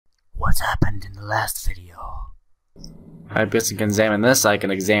what's happened in the last video. I guess I can examine this, I can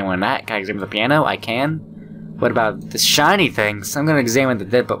examine that. Can I examine the piano? I can. What about the shiny things? I'm gonna examine the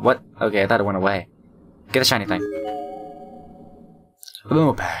dead, but what? Okay, I thought it went away. Get the shiny thing. A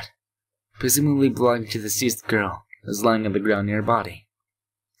memo pad, presumably belonging to the deceased girl, is lying on the ground near her body.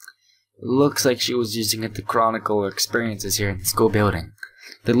 It looks like she was using it to chronicle her experiences here in the school building.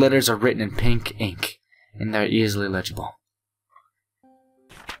 The letters are written in pink ink, and they're easily legible.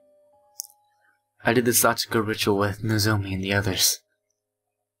 I did the Sachiko ritual with Nozomi and the others.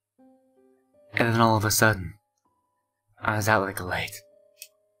 And then all of a sudden, I was out like a light.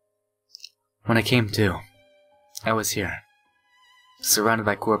 When I came to, I was here, surrounded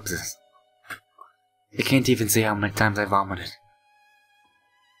by corpses. I can't even say how many times I vomited.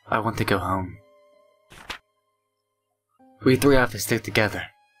 I want to go home. We three have to stick together.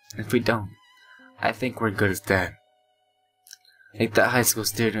 If we don't, I think we're good as dead. Like that high school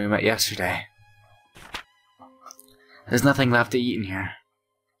student we met yesterday. There's nothing left to eat in here.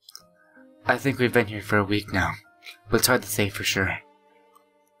 I think we've been here for a week now, but it's hard to say for sure.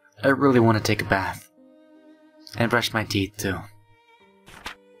 I really want to take a bath. And brush my teeth too.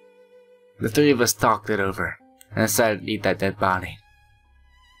 The three of us talked it over, and decided to eat that dead body.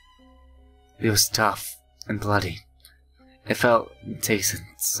 It was tough and bloody. It felt and tasted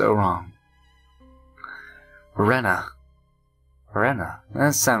so wrong. Rena.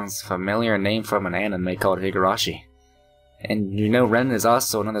 That sounds familiar, a name from an anime called Higurashi. And you know Ren is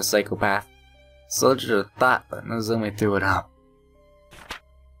also another psychopath. Soldier thought, but Nozomi threw it up.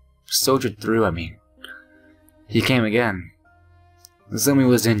 Soldier threw, I mean. He came again. Nozomi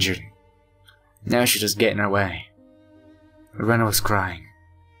was injured. Now she'd just get in her way. Rena was crying.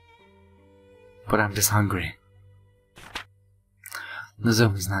 But I'm just hungry.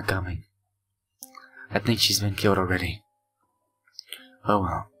 Nozomi's not coming. I think she's been killed already. Oh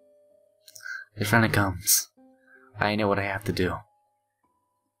well. If Rena comes, I know what I have to do.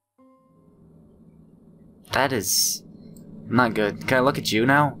 That is not good. Can I look at you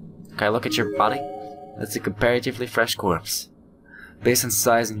now? Can I look at your body? That's a comparatively fresh corpse. Based on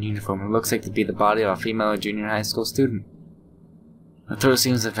size and uniform, it looks like to be the body of a female junior high school student. The throat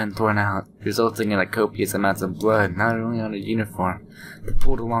seems to have been torn out, resulting in a copious amounts of blood, not only on her uniform, but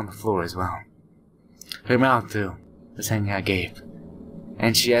pooled along the floor as well. Her mouth, too, is hanging agape.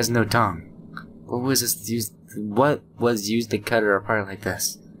 And she has no tongue. What was used to cut her apart like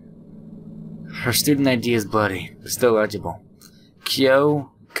this? Her student ID is bloody, but still legible.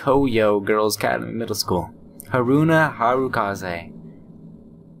 Koyo Girls Academy Middle School. Haruna Harukaze.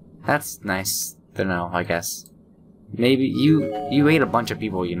 That's nice to know, I guess. Maybe you ate a bunch of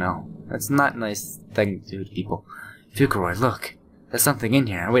people, you know. That's not a nice thing to do to people. Fukuroi, look. There's something in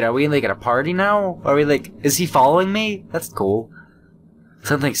here. Wait, are we like at a party now? Are we like, is he following me? That's cool.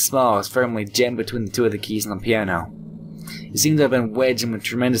 Something small is firmly jammed between the two of the keys on the piano. It seems to have been wedged in with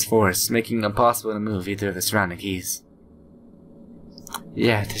tremendous force, making it impossible to move either of the surrounding keys.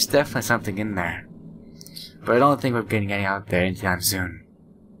 Yeah, there's definitely something in there. But I don't think we're getting any out there anytime soon.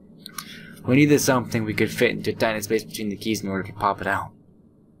 We needed something we could fit into a tiny space between the keys in order to pop it out.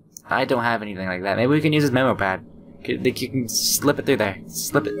 I don't have anything like that. Maybe we can use this memo pad. You can slip it through there.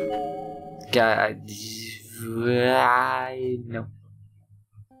 Slip it. No.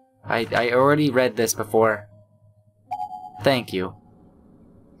 I already read this before. Thank you.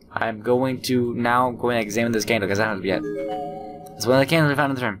 I'm going to examine this candle because I haven't yet. It's one of the candles I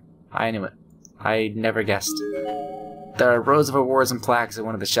found in the room. I knew it. I never guessed. There are rows of awards and plaques on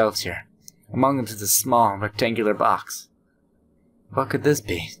one of the shelves here. Among them is a small, rectangular box. What could this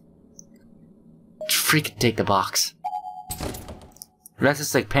be? Freaking take the box. The rest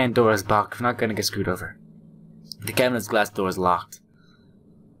is like Pandora's box. We're not gonna get screwed over. The cabinet's glass door is locked.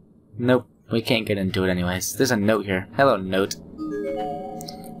 Nope, we can't get into it anyways. There's a note here. Hello, note.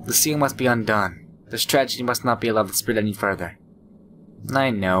 The seal must be undone. This tragedy must not be allowed to spread any further.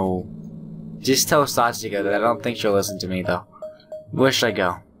 I know. Just tell Sachiko that I don't think she'll listen to me, though. Where should I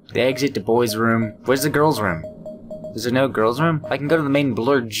go? The exit, the boys' room. Where's the girls' room? Is there no girls' room? I can go to the main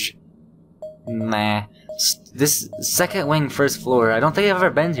blurge. Nah. This second wing, first floor. I don't think I've ever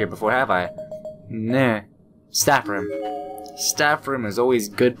been here before, have I? Nah. Staff room. Staff room is always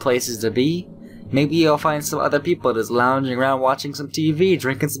good places to be. Maybe you'll find some other people just lounging around watching some TV,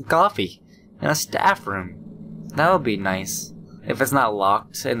 drinking some coffee. In a staff room. That would be nice. If it's not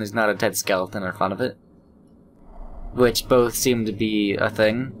locked and there's not a dead skeleton in front of it. Which both seem to be a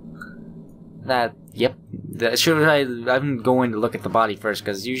thing. Yep. I'm going to look at the body first,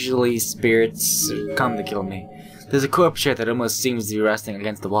 because usually spirits come to kill me. There's a corpse here that almost seems to be resting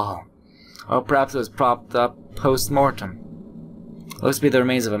against the wall. Or perhaps it was propped up post-mortem. Looks to be the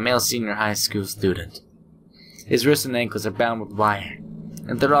remains of a male senior high school student. His wrists and ankles are bound with wire,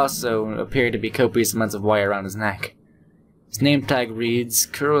 and there also appear to be copious amounts of wire around his neck. His name tag reads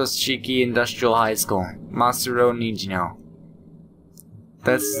Kuroshiki Industrial High School, Masuro Nijino.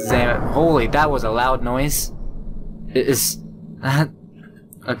 That's holy, that was a loud noise. Is that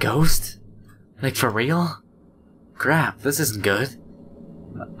a ghost? Like for real? Crap, this isn't good.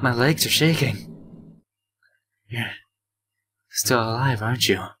 My legs are shaking. You're still alive, aren't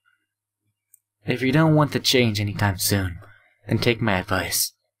you? If you don't want to change anytime soon, then take my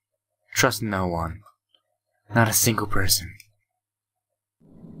advice. Trust no one. Not a single person.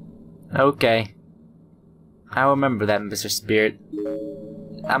 Okay. I'll remember that, Mr. Spirit.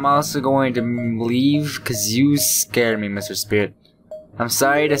 I'm also going to leave because you scare me, Mr. Spirit. I'm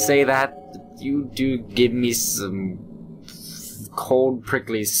sorry to say that, but you do give me some cold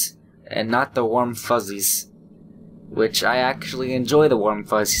pricklies, and not the warm fuzzies. Which I actually enjoy the warm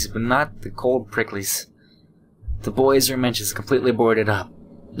fuzzies, but not the cold pricklies. The boys' room bench is completely boarded up.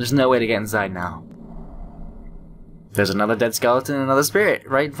 There's no way to get inside now. There's another dead skeleton and another spirit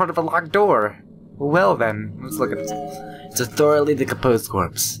right in front of a locked door. Well then, let's look at it. It's a thoroughly decomposed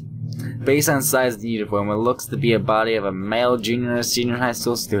corpse. Based on size of the uniform, it looks to be a body of a male junior or senior high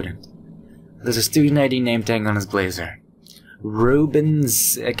school student. There's a student ID name tag on his blazer.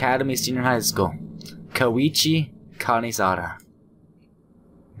 Rubens Academy Senior High School. Koichi Kanisada.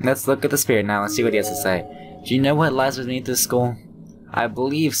 Let's look at the spirit now and see what he has to say. Do you know what lies beneath this skull? I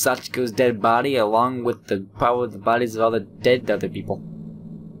believe Sachiko's dead body, along with the bodies of all the dead other people.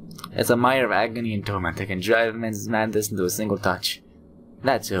 It's a mire of agony and torment that can drive men's madness into a single touch.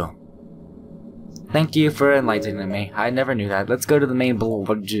 That too. Thank you for enlightening me. I never knew that. Let's go to the main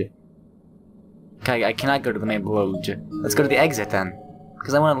blowj. Okay, I cannot go to the main blowj. Let's go to the exit then,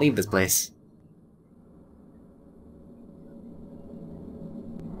 because I want to leave this place.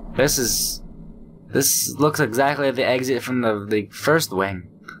 This looks exactly like the exit from the first wing.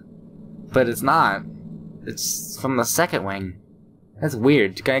 But it's not. It's from the second wing. That's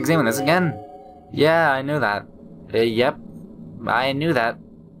weird. Can I examine this again? Yeah, I knew that. Yep. I knew that.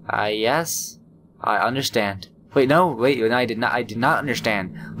 Yes. I understand. Wait, no, wait, I did not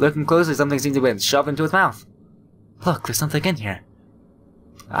understand. Looking closely, something seems to have been shoved into his mouth. Look, there's something in here.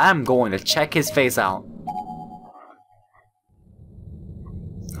 I'm going to check his face out.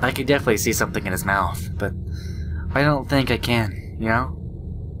 I can definitely see something in his mouth, but I don't think I can, you know?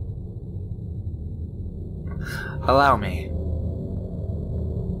 Allow me.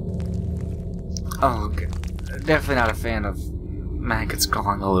 Oh, definitely not a fan of maggots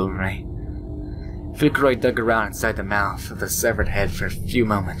crawling all over me. Fukuroi dug around inside the mouth of the severed head for a few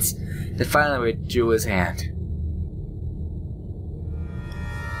moments, then finally withdrew his hand.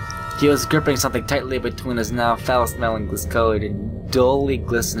 He was gripping something tightly between his now foul-smelling, discolored, and dully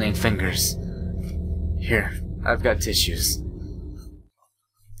glistening fingers. Here, I've got tissues.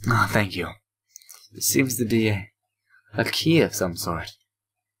 Oh, thank you. It seems to be a key of some sort.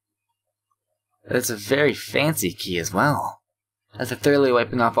 It's a very fancy key as well. After thoroughly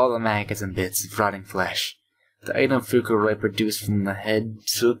wiping off all the maggots and bits of rotting flesh, the item Fukuroi produced from the head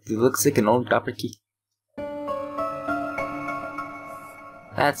looks like an old copper key.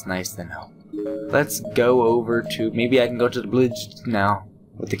 That's nice to know. Let's go over to... Maybe I can go to the bridge now.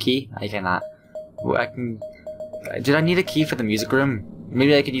 With the key? I cannot. Well, I can... Did I need a key for the music room?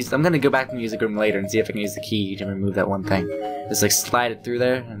 Maybe I could use... I'm gonna go back to the music room later and see if I can use the key to remove that one thing. Just like slide it through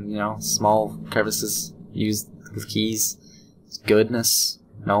there, and you know, small crevices used with keys. Goodness.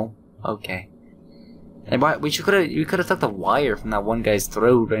 No? Okay. And why, you could have took the wire from that one guy's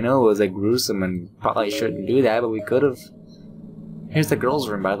throat. I know it was like gruesome and probably shouldn't do that, but we could have. Here's the girls'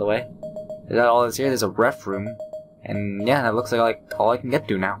 room, by the way. Is that all that's here? There's a ref room. And yeah, that looks like all I can get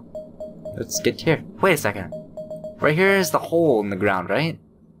to now. Let's get here. Wait a second. Right here is the hole in the ground, right?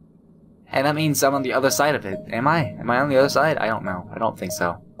 And that means I'm on the other side of it. Am I? Am I on the other side? I don't know. I don't think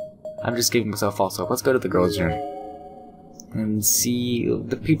so. I'm just giving myself false hope. Let's go to the girls' room. And see,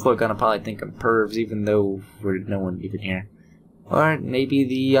 the people are gonna probably think I'm pervs even though there's no one even here. Or maybe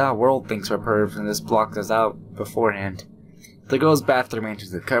the world thinks we're pervs and this blocks us out beforehand. The girls' bathroom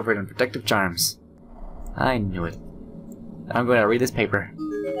enters are covered in protective charms. I knew it. I'm going to read this paper.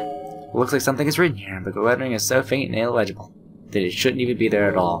 It looks like something is written here, but the lettering is so faint and illegible that it shouldn't even be there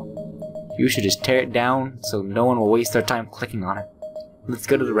at all. You should just tear it down so no one will waste their time clicking on it. Let's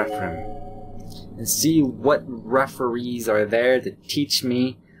go to the ref room and see what referees are there to teach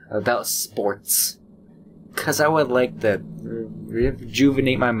me about sports. Cause I would like to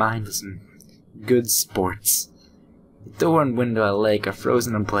rejuvenate my mind with some good sports. The door and window I like are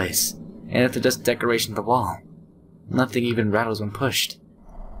frozen in place, and if they're just decoration of the wall, Nothing even rattles when pushed.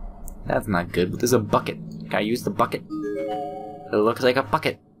 That's not good, but there's a bucket. Can I use the bucket? It looks like a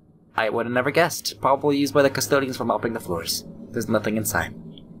bucket. I would have never guessed. Probably used by the custodians for mopping the floors. There's nothing inside.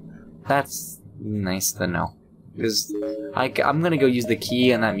 That's nice to know. I'm gonna go use the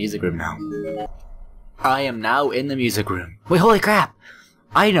key in that music room now. I am now in the music room. Wait, holy crap!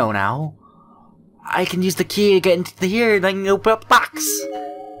 I know now. I can use the key to get into here and I can open up the box.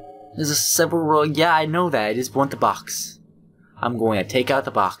 There's a several. Yeah, I know that. I just want the box. I'm going to take out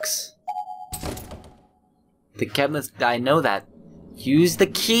the box. The cabinet. I know that. Use the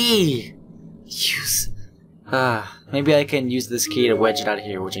key. Maybe I can use this key to wedge it out of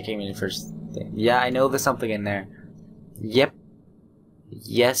here, which I came in first. Yeah, I know there's something in there. Yep.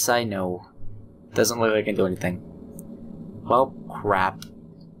 Yes, I know. Doesn't look like I can do anything. Well, crap.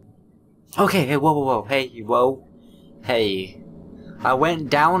 Okay, hey, whoa, whoa, whoa, hey, whoa, hey. I went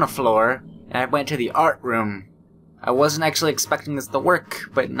down a floor, and I went to the art room. I wasn't actually expecting this to work,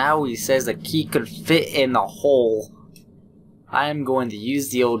 but now he says the key could fit in the hole. I'm going to use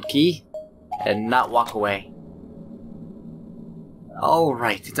the old key, and not walk away.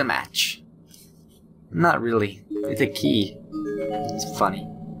 Alright, it's a match. Not really, it's a key. It's funny.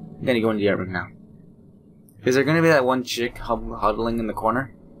 I'm gonna go into the art room now. Is there gonna be that one chick huddling in the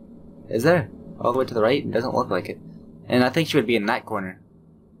corner? Is there? All the way to the right? It doesn't look like it. And I think she would be in that corner.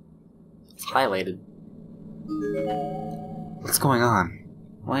 It's highlighted. What's going on?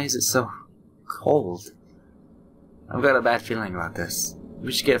 Why is it so cold? I've got a bad feeling about this.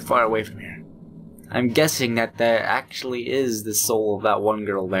 We should get far away from here. I'm guessing that there actually is the soul of that one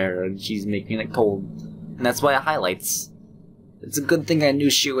girl there, and she's making it cold. And that's why it highlights. It's a good thing I knew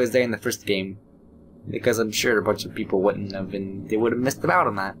she was there in the first game. Because I'm sure a bunch of people wouldn't have been. They would have missed out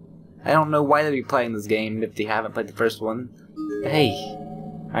on that. I don't know why they'd be playing this game if they haven't played the first one. But hey,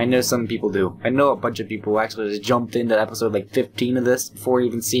 I know some people do. I know a bunch of people actually just jumped into episode like 15 of this before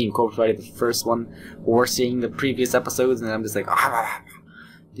even seeing Corpse Bride the first one, or seeing the previous episodes, and I'm just like,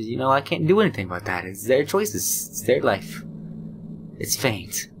 you know, I can't do anything about that. It's their choices. It's their life. It's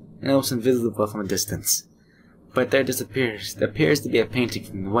faint, and almost invisible from a distance. But there disappears. There appears to be a painting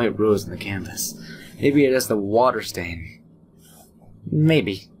from the white rose on the canvas. Maybe it is a water stain.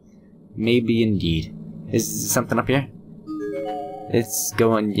 Maybe. Maybe indeed. Is something up here? It's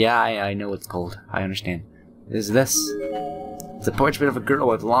going. Yeah, I know it's cold. I understand. Is this? It's a portrait of a girl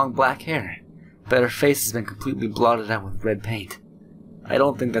with long black hair, but her face has been completely blotted out with red paint. I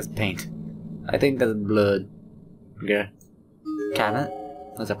don't think that's paint. I think that's blood. Yeah. Cabinet?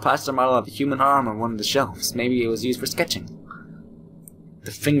 There's a plaster model of a human arm on one of the shelves. Maybe it was used for sketching.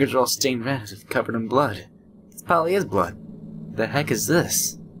 The fingers are all stained red as if covered in blood. This probably is blood. The heck is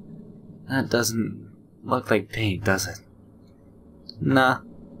this? That doesn't look like paint, does it? Nah,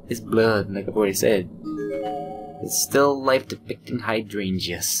 it's blood, like I've already said. It's still life depicting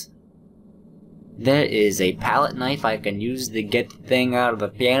hydrangeas. There is a palette knife I can use to get the thing out of the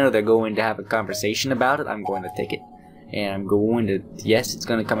piano. They're going to have a conversation about it. I'm going to take it. And I'm going to... Yes, it's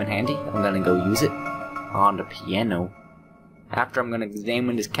going to come in handy. I'm going to go use it on the piano. After I'm going to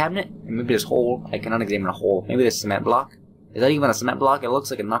examine this cabinet. And maybe this hole. I cannot examine a hole. Maybe this cement block. Is that even a cement block? It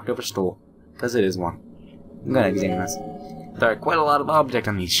looks like a knocked over stool. Because it is one. I'm going to examine this. There are quite a lot of objects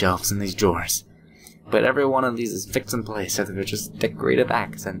on these shelves and these drawers. But every one of these is fixed in place. So they're just decorative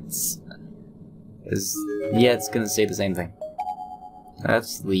accents. Yeah, it's going to say the same thing.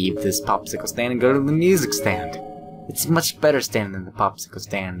 Let's leave this popsicle stand and go to the music stand. It's a much better stand than the popsicle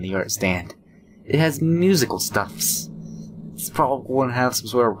stand and the art stand. It has musical stuffs. It's probably going to have some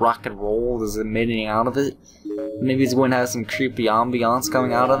sort of rock and roll that's emitting out of it. Maybe it's going to have some creepy ambiance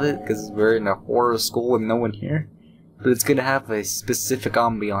coming out of it because we're in a horror school with no one here. But it's going to have a specific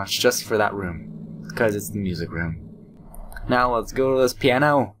ambiance just for that room because it's the music room. Now let's go to this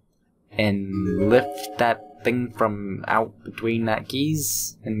piano and lift that thing from out between that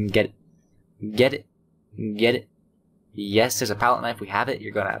keys and get it. Get it. Get it. Yes, there's a palette knife. We have it.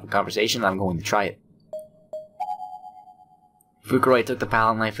 You're going to have a conversation. I'm going to try it. Fukuroi took the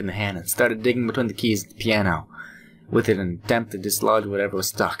palette knife in the hand and started digging between the keys of the piano with it in an attempt to dislodge whatever was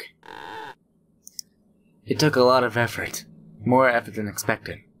stuck. It took a lot of effort, more effort than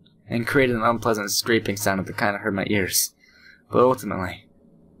expected, and created an unpleasant scraping sound that kind of hurt my ears. But ultimately...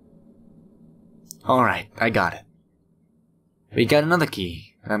 Alright, I got it. We got another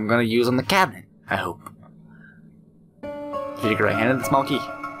key that I'm going to use on the cabinet, I hope. Fukuroi handed the small key,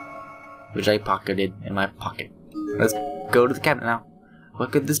 which I pocketed in my pocket. Let's go to the cabinet now.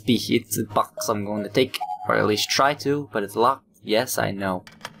 What could this be? It's a box I'm going to take, or at least try to, but it's locked. Yes, I know.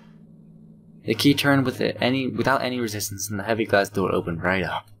 The key turned without any resistance, and the heavy glass door opened right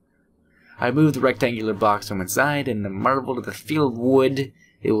up. I moved the rectangular box from inside, and marveled at the feel of wood.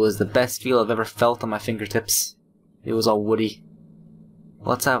 It was the best feel I've ever felt on my fingertips. It was all woody.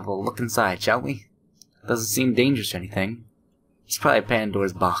 Let's have a look inside, shall we? Doesn't seem dangerous or anything. It's probably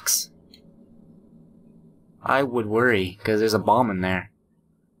Pandora's box. I would worry, because there's a bomb in there.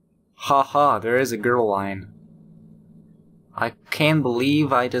 Ha ha, there is a girl line. I can't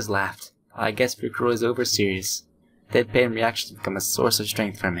believe I just laughed. I guess Fukuro is over serious. Deadpan reactions become a source of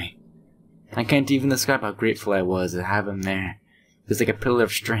strength for me. I can't even describe how grateful I was to have him there. It was like a pillar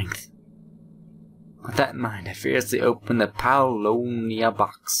of strength. With that in mind, I fiercely opened the Paolonia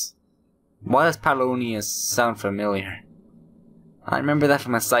box. Why does Paolonia sound familiar? I remember that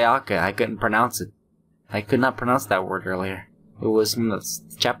from a Sayaka. I couldn't pronounce it. I could not pronounce that word earlier. It was from the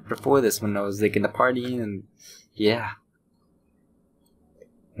chapter before this when I was like in the party and yeah.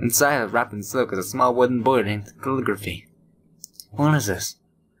 Inside, wrapped in silk, is a small wooden board named calligraphy. What is this?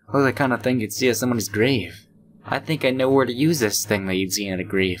 Looks like the kind of thing you'd see at somebody's grave. I think I know where to use this thing that you'd see at a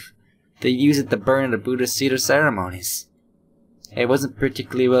grave. They use it to burn at the Buddhist cedar ceremonies. I wasn't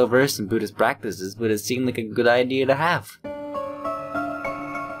particularly well versed in Buddhist practices, but it seemed like a good idea to have.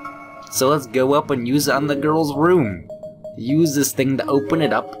 So let's go up and use it on the girl's room. Use this thing to open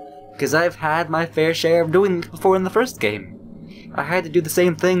it up, because I've had my fair share of doing it before in the first game. I had to do the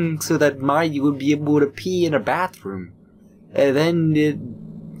same thing so that Mayu would be able to pee in her bathroom. And then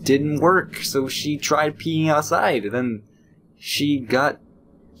it didn't work, so she tried peeing outside, and then she got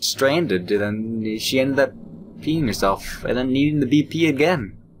stranded, and then she ended up peeing herself, and then needing to be pee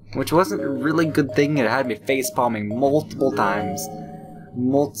again. Which wasn't a really good thing. It had me face-palming multiple times.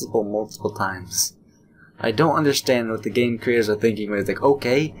 Multiple times. I don't understand what the game creators are thinking when it's like,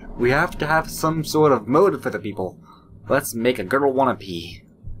 okay, we have to have some sort of motive for the people. Let's make a girl wanna pee.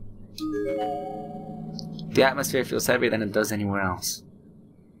 The atmosphere feels heavier than it does anywhere else.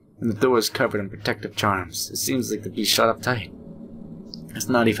 And the door is covered in protective charms. It seems like to be shut up tight. It's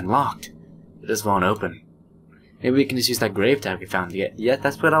not even locked. It just won't open. Maybe we can just use that grave tag we found. Yeah,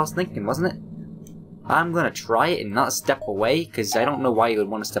 that's what I was thinking, wasn't it? I'm gonna try it and not step away, because I don't know why you would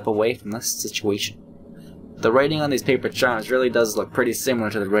want to step away from this situation. The writing on these paper charms really does look pretty similar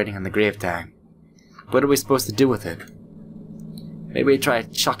to the writing on the grave tag. What are we supposed to do with it? Maybe try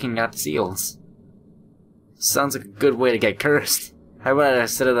chucking out seals. Sounds like a good way to get cursed. How about I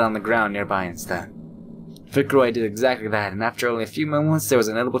set it on the ground nearby instead? Fukuro did exactly that, and after only a few moments there was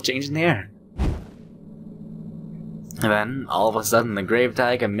a notable change in the air. And then, all of a sudden, the grave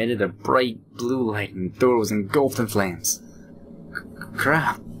tag emitted a bright blue light and the door was engulfed in flames.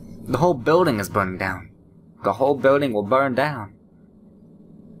 Crap. The whole building is burning down. The whole building will burn down.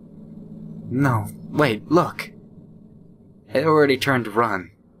 No, wait, look. It already turned to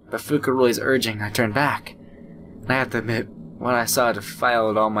run, but Fukuro's urging I turned back. And I have to admit, what I saw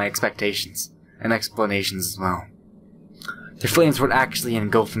defiled all my expectations, and explanations as well. The flames weren't actually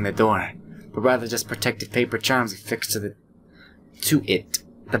engulfing the door, but rather just protective paper charms affixed to it.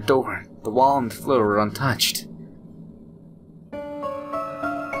 The door, the wall, and the floor were untouched.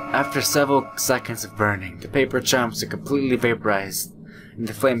 After several seconds of burning, the paper charms were completely vaporized, and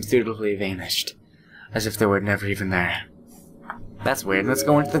the flames dutifully vanished, as if they were never even there. That's weird. Let's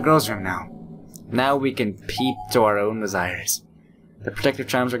go into the girls' room now. Now we can peep to our own desires. The protective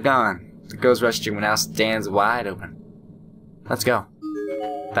charms are gone. The girls' restroom now stands wide open. Let's go.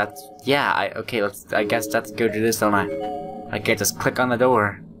 Okay, I guess let's go do this, don't I? I can't just click on the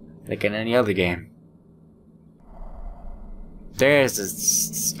door, like in any other game. There's a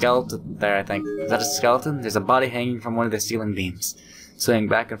skeleton there, I think. Is that a skeleton? There's a body hanging from one of the ceiling beams, swaying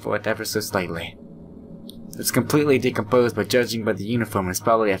back and forth ever so slightly. It's completely decomposed, but judging by the uniform, it's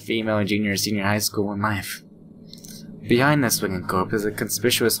probably a female in junior or senior high school in life. Behind the swinging corpse is a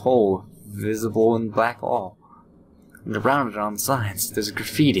conspicuous hole, visible in black wall. And around it on the sides, there's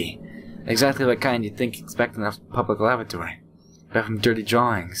graffiti. Exactly what kind you'd expect in a public lavatory. But from dirty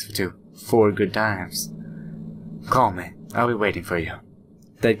drawings to 4 good times. Call me. I'll be waiting for you.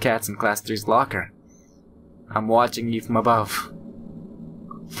 Dead cats in Class 3's locker. I'm watching you from above.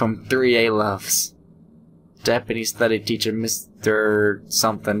 From 3A Loves. Deputy study teacher Mr.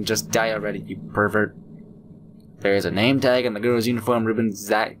 Something, just die already, you pervert. There is a name tag on the girl's uniform ribbons.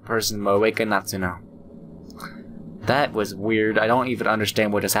 That person, Moeka Natsuno. That was weird. I don't even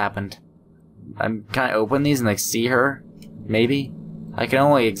understand what just happened. Can I open these and like see her? Maybe? I can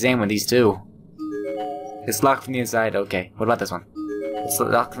only examine these two. It's locked from the inside. Okay. What about this one? It's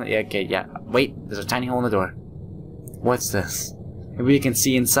locked from the... Okay, yeah. Wait, there's a tiny hole in the door. What's this? Maybe we can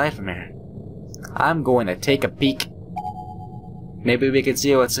see inside from here. I'm going to take a peek. Maybe we can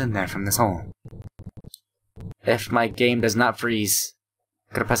see what's in there from this hole. If my game does not freeze.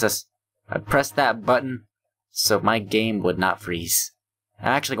 Gotta press this. I pressed that button so my game would not freeze. I'm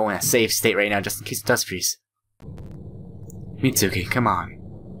actually going in a safe state right now just in case it does freeze. Mitsuki, come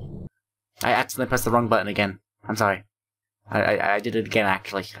on. I accidentally pressed the wrong button again. I'm sorry. I did it again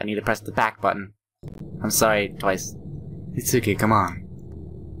actually. I need to press the back button. I'm sorry twice. Mitsuki, come on.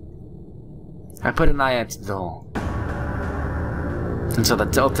 I put an eye into the hole. Until the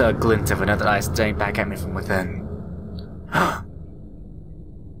telltale glint of another eye staring back at me from within.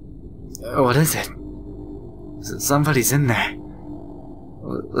 What is it? Somebody's in there.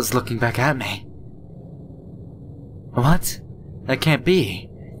 Was looking back at me. What? That can't be.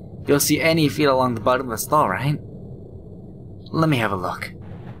 You'll see any feet along the bottom of the stall, right? Let me have a look.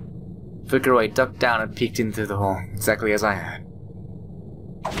 Fukuroi ducked down and peeked into the hole, exactly as I had.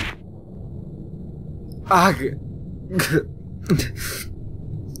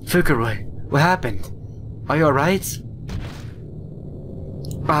 Fukuroi, what happened? Are you alright?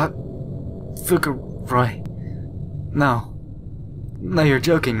 Fukuroi. No. No, you're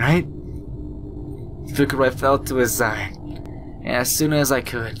joking, right? Fukuroi fell to his side, and as soon as I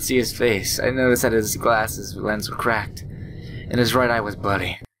could see his face, I noticed that his glasses lens were cracked, and his right eye was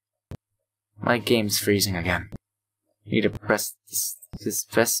bloody. My game's freezing again. You need to press this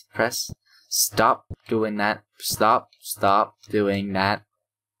press. Stop doing that. Stop doing that.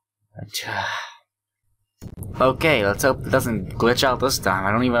 Okay, let's hope it doesn't glitch out this time.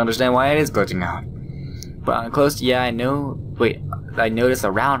 I don't even understand why it is glitching out. But on close, yeah, I know. Wait, I noticed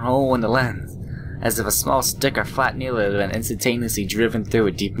a round hole in the lens, as if a small stick or flat needle had been instantaneously driven through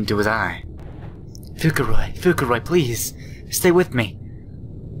it deep into his eye. Fukuroi, please, stay with me.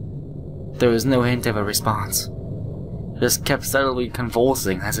 There was no hint of a response. Just kept subtly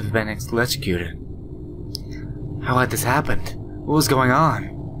convulsing as if it had been electrocuted. How had this happened? What was going on?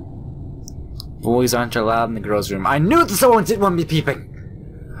 Boys aren't allowed in the girls' room. I knew that someone didn't want me peeping!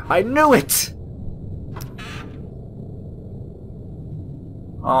 I knew it!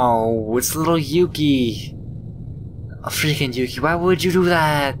 Oh, it's little Yuki. Oh, freaking Yuki, why would you do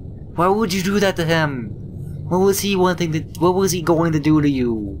that? Why would you do that to him? What was he going to do to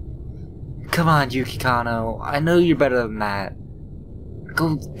you? Come on, Yuki Kano. I know you're better than that.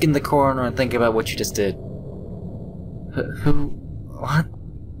 Go in the corner and think about what you just did. Who? What?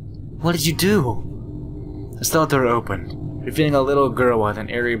 What did you do? The stall door opened, revealing a little girl with an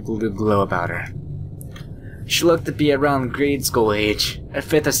airy blue glow about her. She looked to be around grade school age, a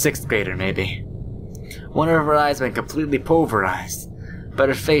 5th or 6th grader maybe. One of her eyes went completely pulverized, but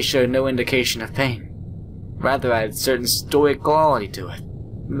her face showed no indication of pain. Rather, it had a certain stoic quality to it.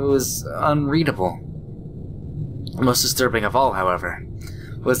 It was unreadable. Most disturbing of all, however,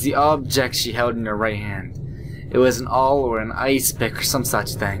 was the object she held in her right hand. It was an awl or an ice pick or some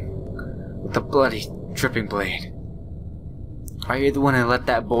such thing, with a bloody, dripping blade. Are you the one who let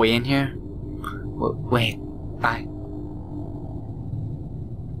that boy in here? Wait,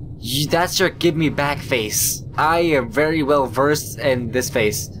 that's your give me back face. I am very well versed in this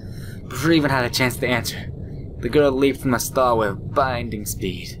face, before I even had a chance to answer. The girl leaped from the stall with blinding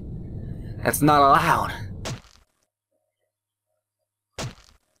speed. That's not allowed.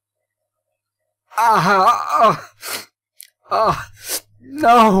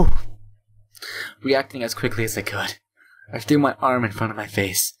 No! Reacting as quickly as I could, I threw my arm in front of my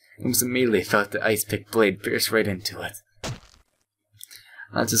face, and almost immediately felt the ice pick blade pierce right into it.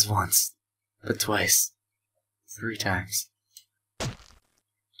 Not just once, but twice. 3 times.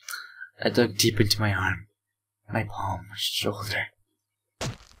 I dug deep into my arm, my palm, my shoulder.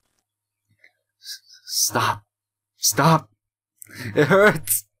 Stop! Stop! It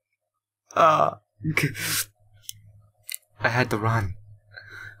hurts! I had to run,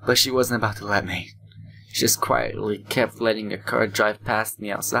 but she wasn't about to let me. She just quietly kept letting a car drive past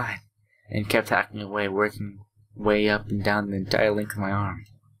me outside, and kept hacking away, working way up and down the entire length of my arm.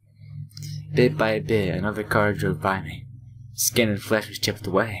 Bit by bit, another car drove by me. Skin and flesh was chipped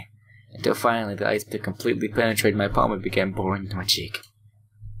away, until finally the ice pick completely penetrated my palm and began boring into my cheek.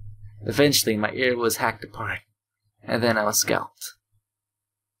 Eventually, my ear was hacked apart, and then I was scalped.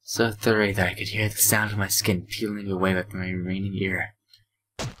 So thoroughly that I could hear the sound of my skin peeling away with my remaining ear.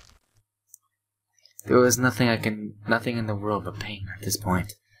 There was nothing in the world but pain at this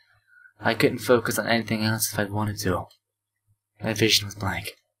point. I couldn't focus on anything else if I wanted to. My vision was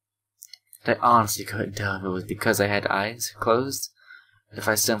blank. I honestly couldn't tell if it was because I had eyes closed, or if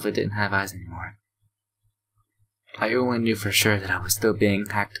I simply didn't have eyes anymore. I only knew for sure that I was still being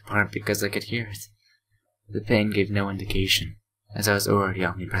hacked apart because I could hear it. The pain gave no indication, as I was already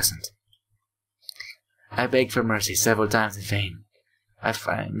omnipresent. I begged for mercy several times in vain. I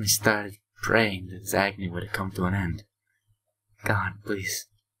finally started praying that this agony would come to an end. God, please.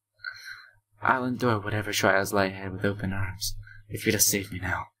 I'll endure whatever trials lie ahead with open arms, if you just save me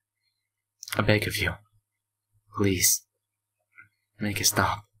now. I beg of you. Please. Make it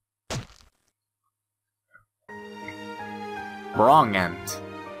stop. Wrong end.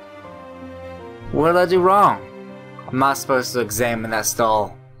 What did I do wrong? I'm not supposed to examine that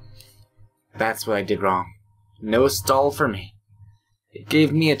stall. That's what I did wrong. No stall for me. It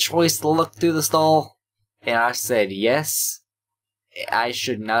gave me a choice to look through the stall, and I said yes. I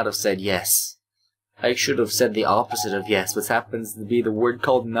should not have said yes. I should have said the opposite of yes, which happens to be the word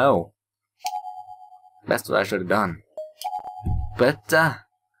called no. That's what I should have done. But,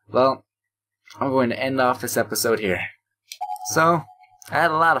 well, I'm going to end off this episode here. So, I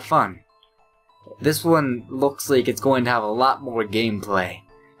had a lot of fun. This one looks like it's going to have a lot more gameplay.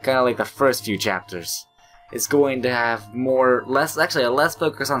 Kind of like the first few chapters. It's going to have less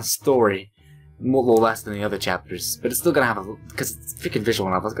focus on story. A little less than the other chapters. But it's still going to have because it's freaking visual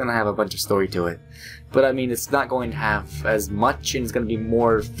novel, it's going to have a bunch of story to it. But I mean, it's not going to have as much, and it's going to be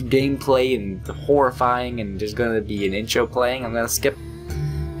more gameplay and horrifying, and there's going to be an intro playing. I'm going to skip.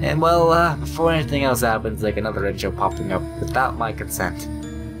 And well, before anything else happens, like another intro popping up without my consent,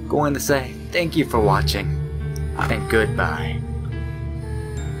 I'm going to say thank you for watching, and goodbye.